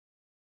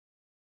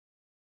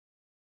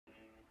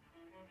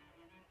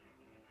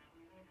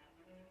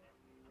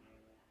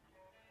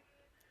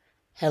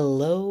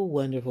Hello,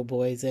 wonderful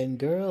boys and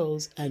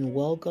girls, and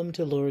welcome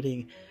to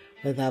Learning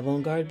with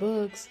Avant-Garde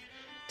Books.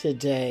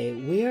 Today,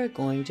 we are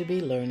going to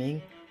be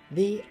learning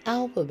the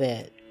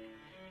alphabet.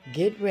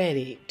 Get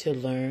ready to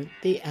learn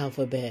the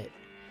alphabet.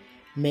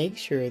 Make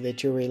sure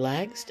that you're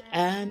relaxed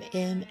and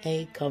in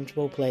a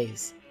comfortable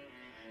place.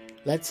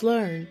 Let's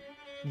learn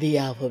the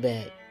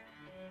alphabet.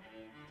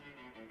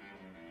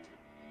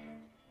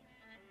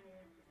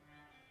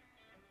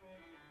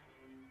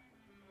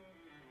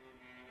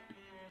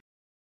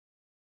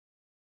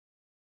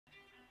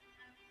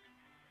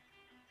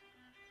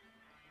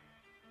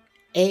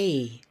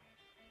 A,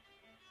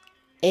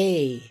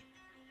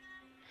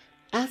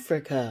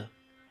 Africa.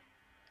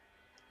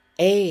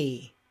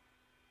 A,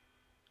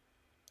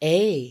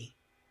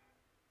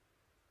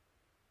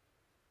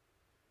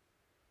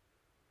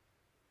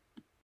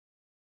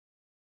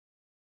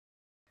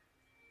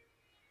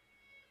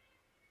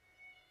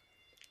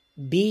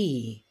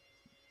 B,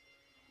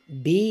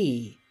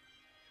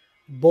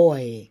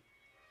 boy,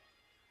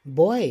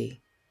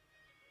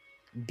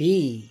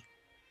 B.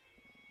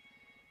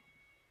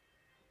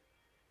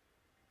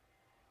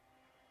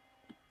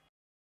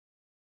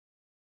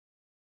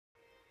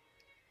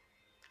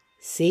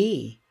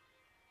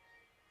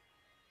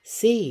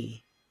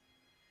 C,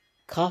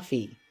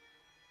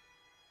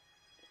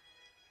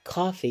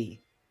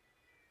 coffee,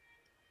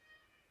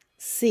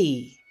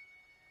 C.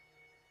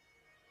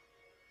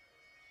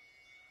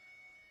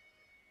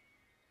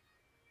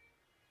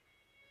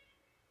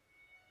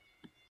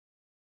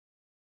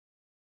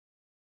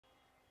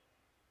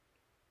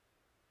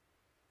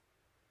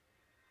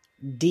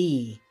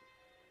 D,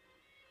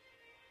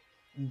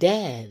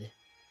 dad,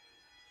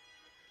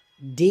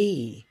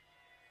 D,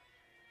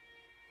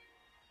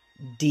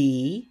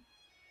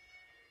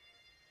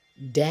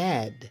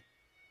 dad.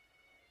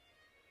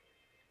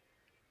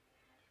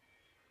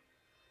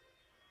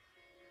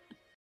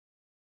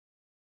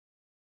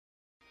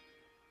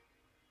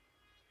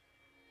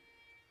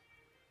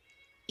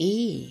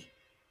 E,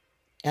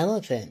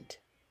 elephant,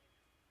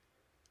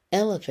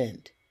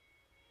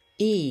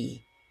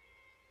 E,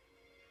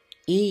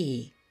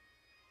 E.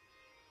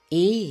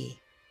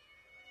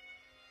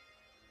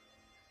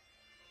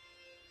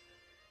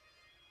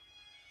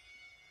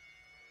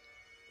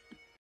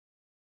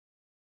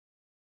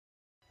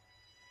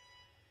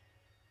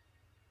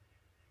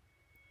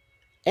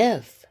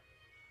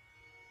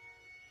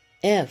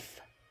 F,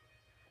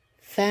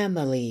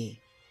 family,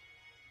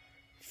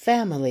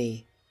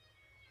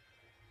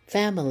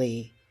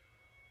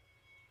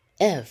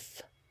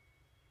 F.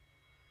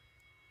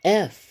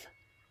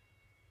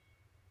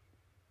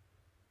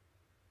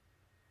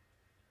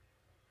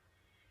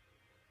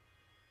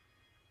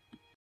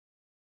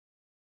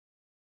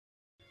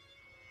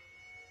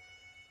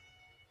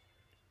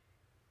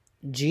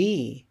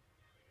 G,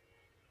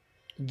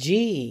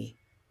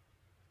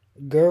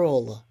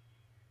 girl,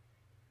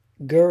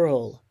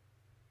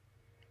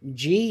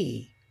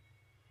 G.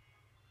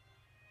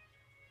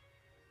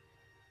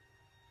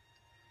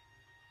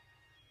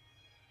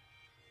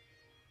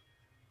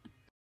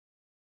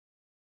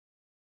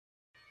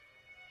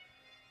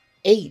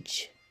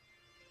 H,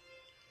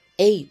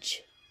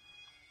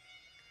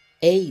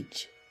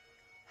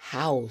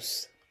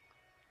 house,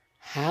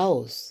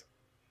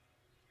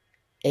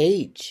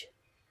 H.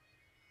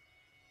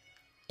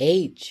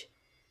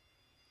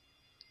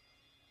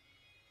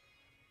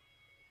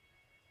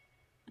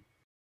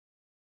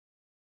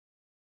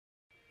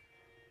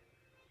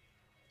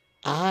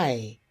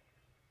 I,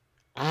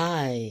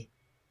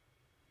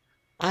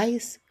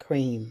 ice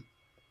cream,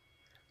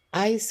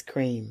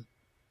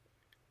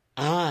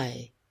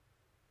 I.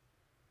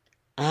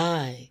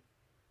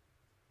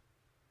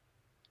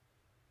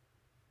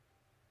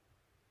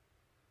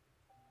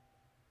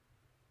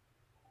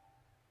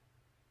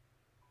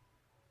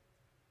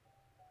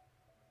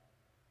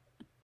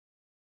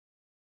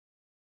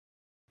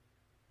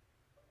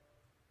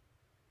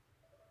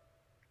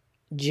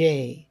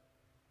 J,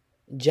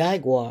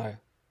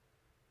 jaguar,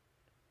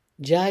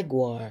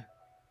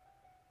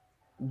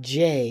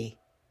 J,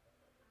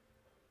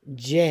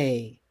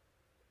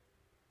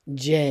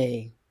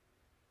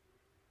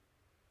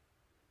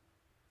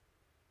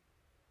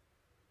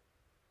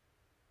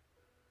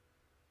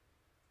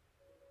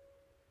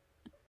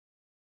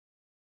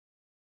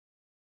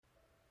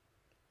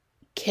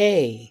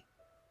 K,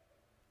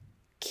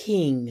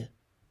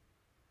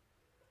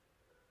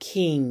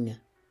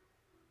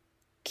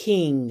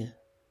 king,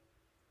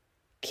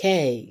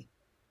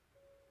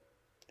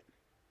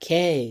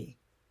 K,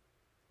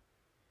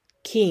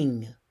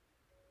 king.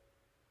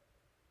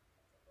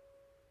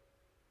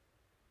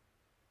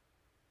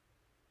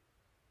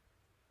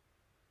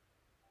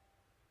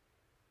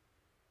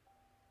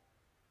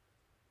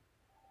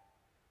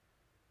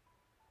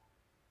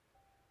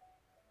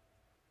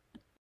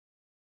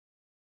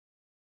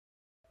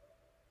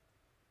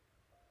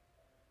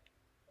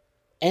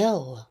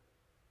 L,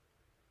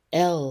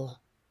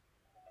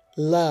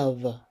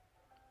 love,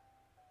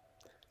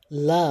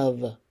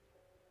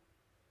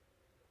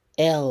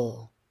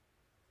 L,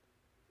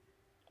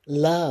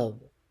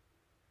 love.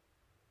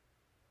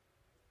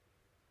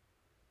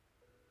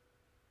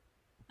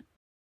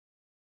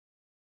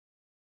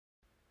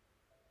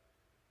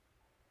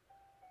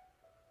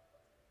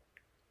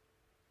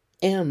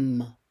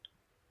 M,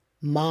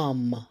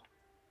 mom.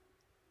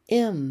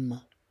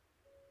 M,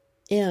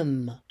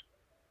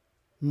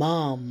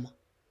 mom.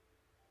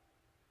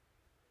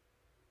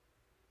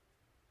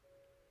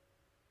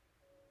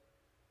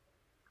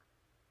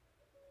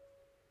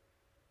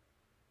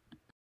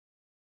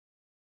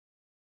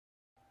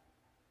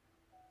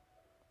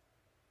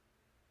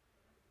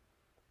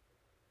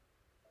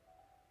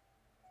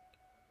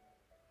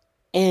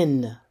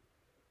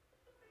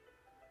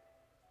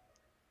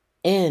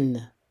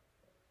 N,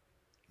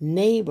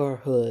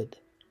 neighborhood,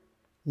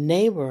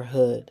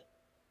 neighborhood.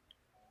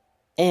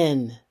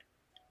 N,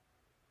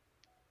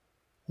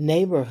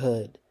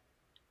 neighborhood.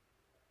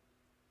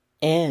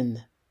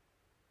 N,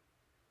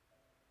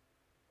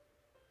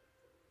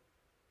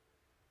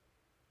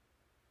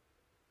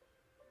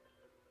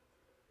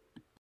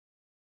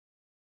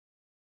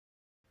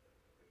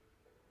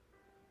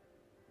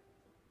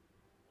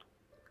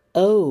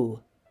 O,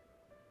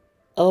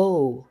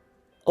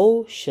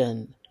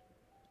 ocean,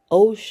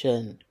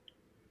 ocean,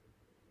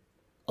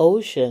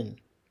 ocean.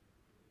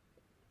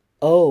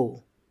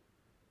 O,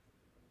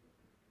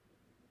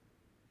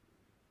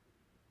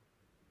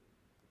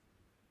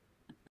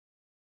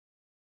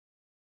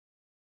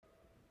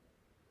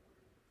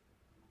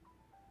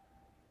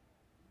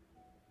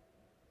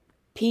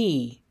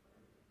 P,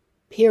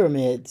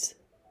 pyramids,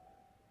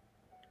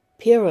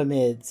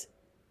 pyramids.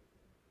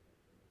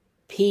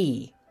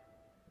 P,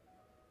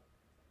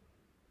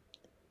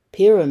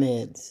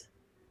 pyramids.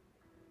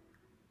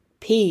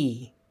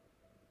 P,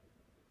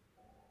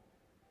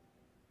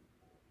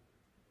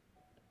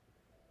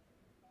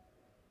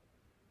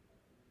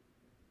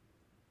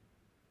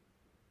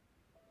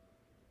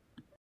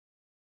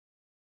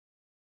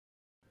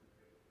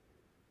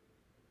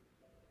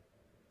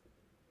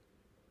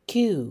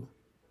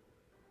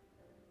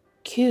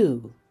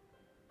 Q,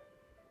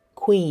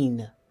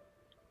 queen,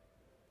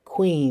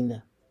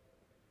 queen.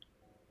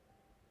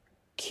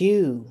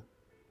 Q,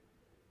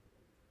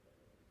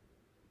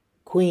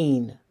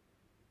 queen.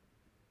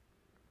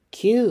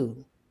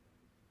 Q,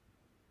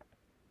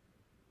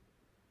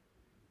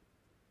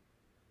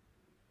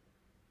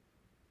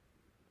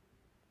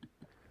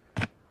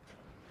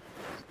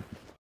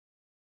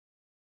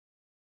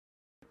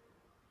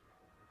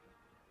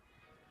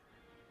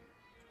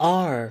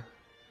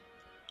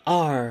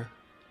 R,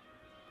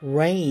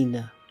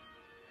 rain,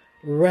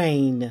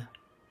 rain.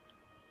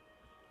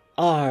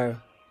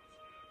 R,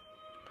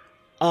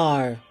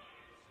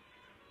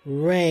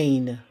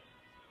 rain.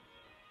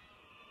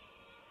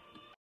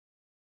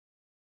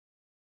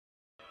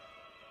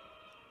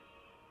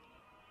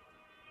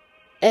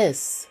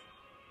 S,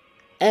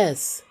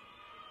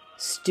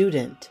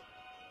 student,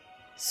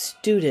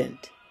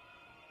 student.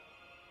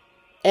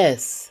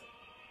 S,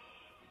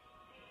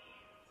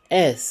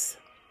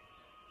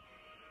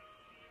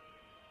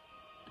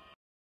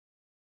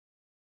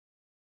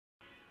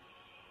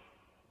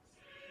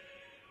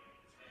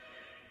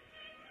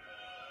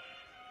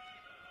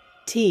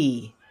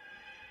 T,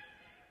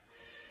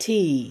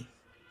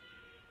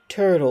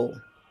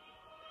 turtle,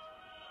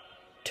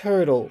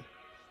 turtle.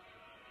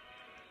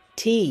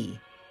 T,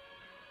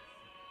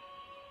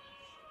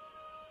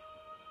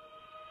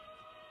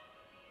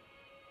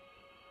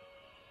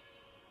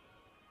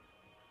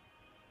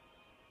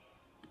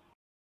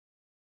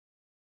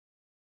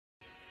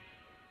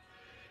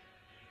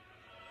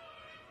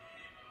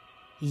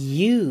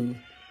 U,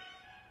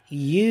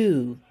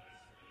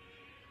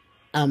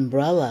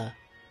 umbrella,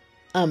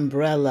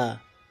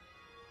 umbrella,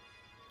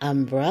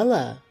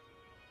 umbrella.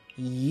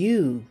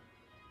 U,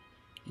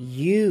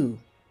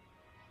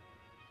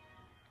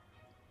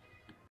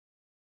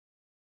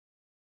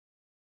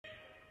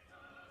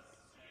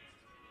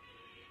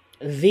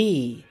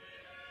 V,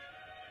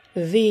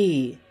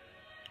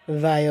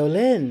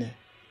 violin,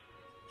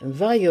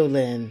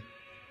 violin.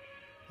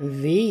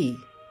 V,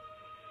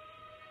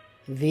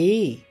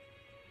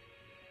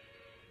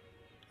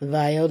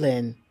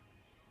 violin.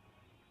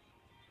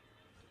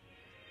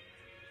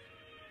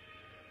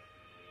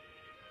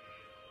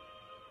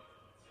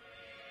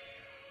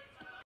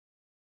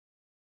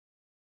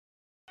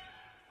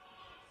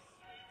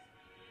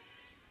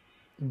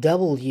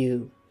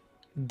 W,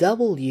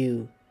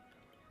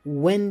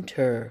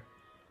 winter,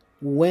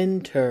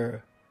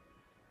 winter.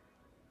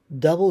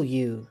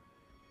 W,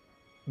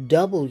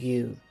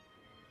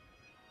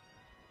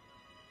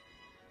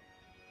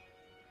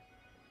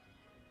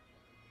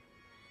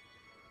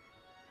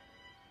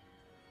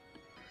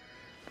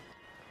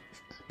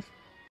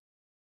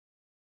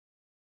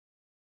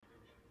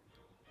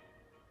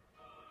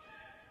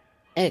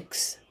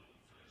 X,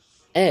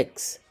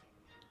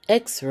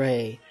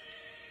 X-ray,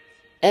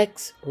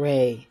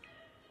 X-ray.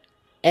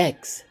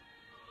 X,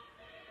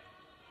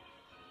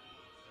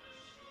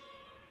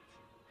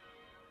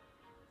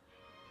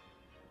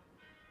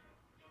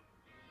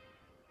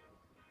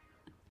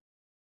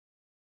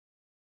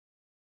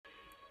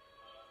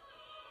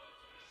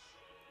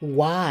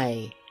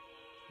 Y,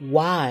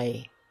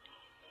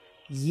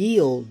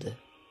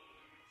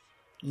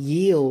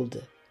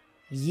 yield,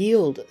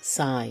 yield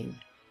sign,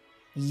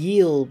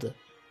 yield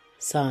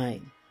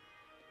sign.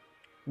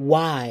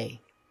 Y.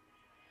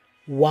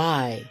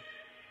 Y.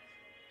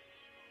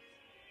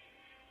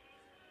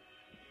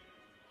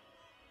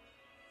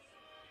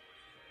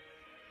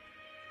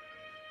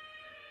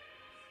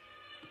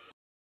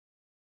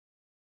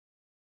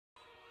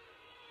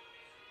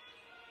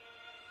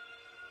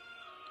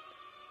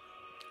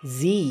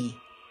 Z.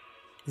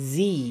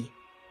 Z.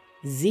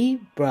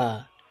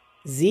 Zebra.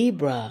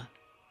 Zebra.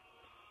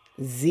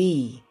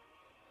 Z.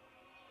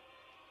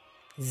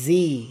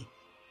 Z.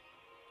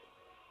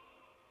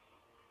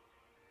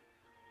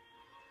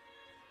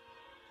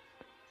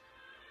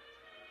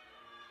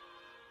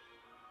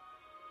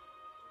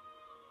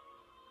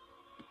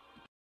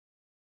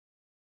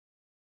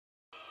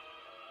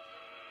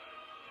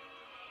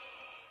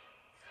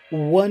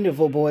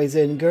 Wonderful boys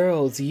and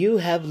girls, you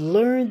have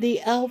learned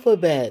the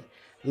alphabet.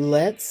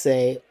 Let's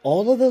say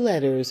all of the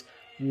letters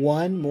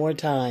one more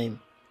time.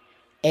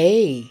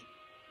 A,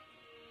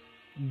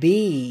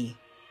 B,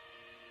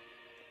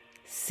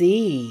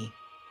 C,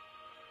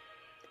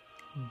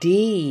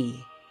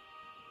 D,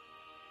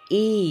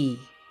 E,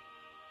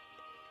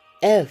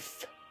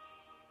 F,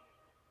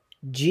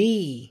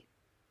 G,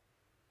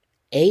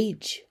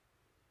 H,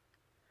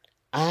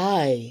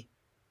 I,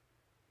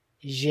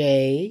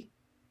 J,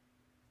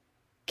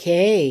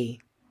 K,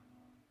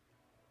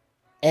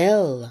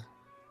 L,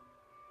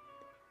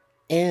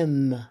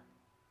 M,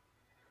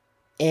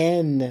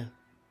 N,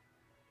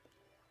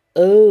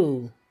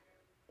 O,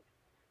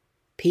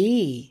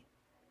 P,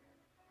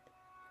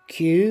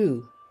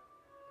 Q,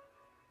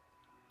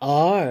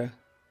 R,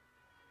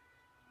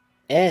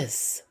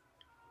 S,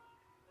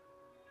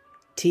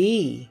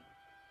 T,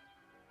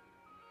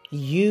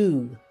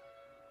 U,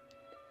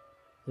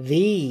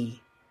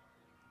 V,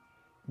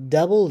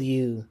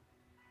 W,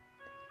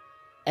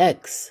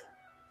 X,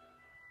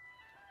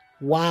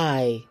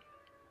 Y,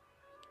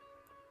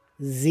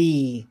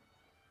 Z.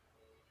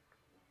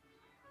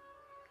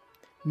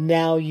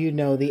 Now you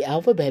know the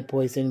alphabet,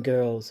 boys and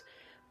girls.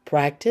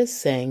 Practice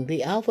saying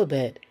the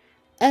alphabet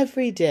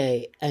every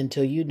day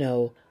until you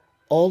know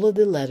all of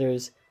the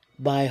letters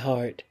by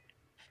heart.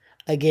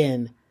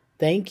 Again,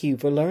 thank you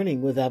for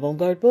learning with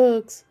Avant-Garde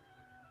Books.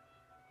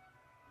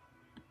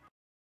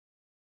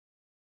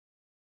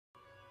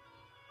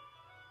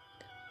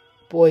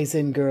 Boys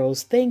and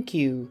girls, thank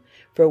you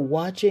for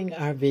watching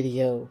our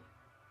video.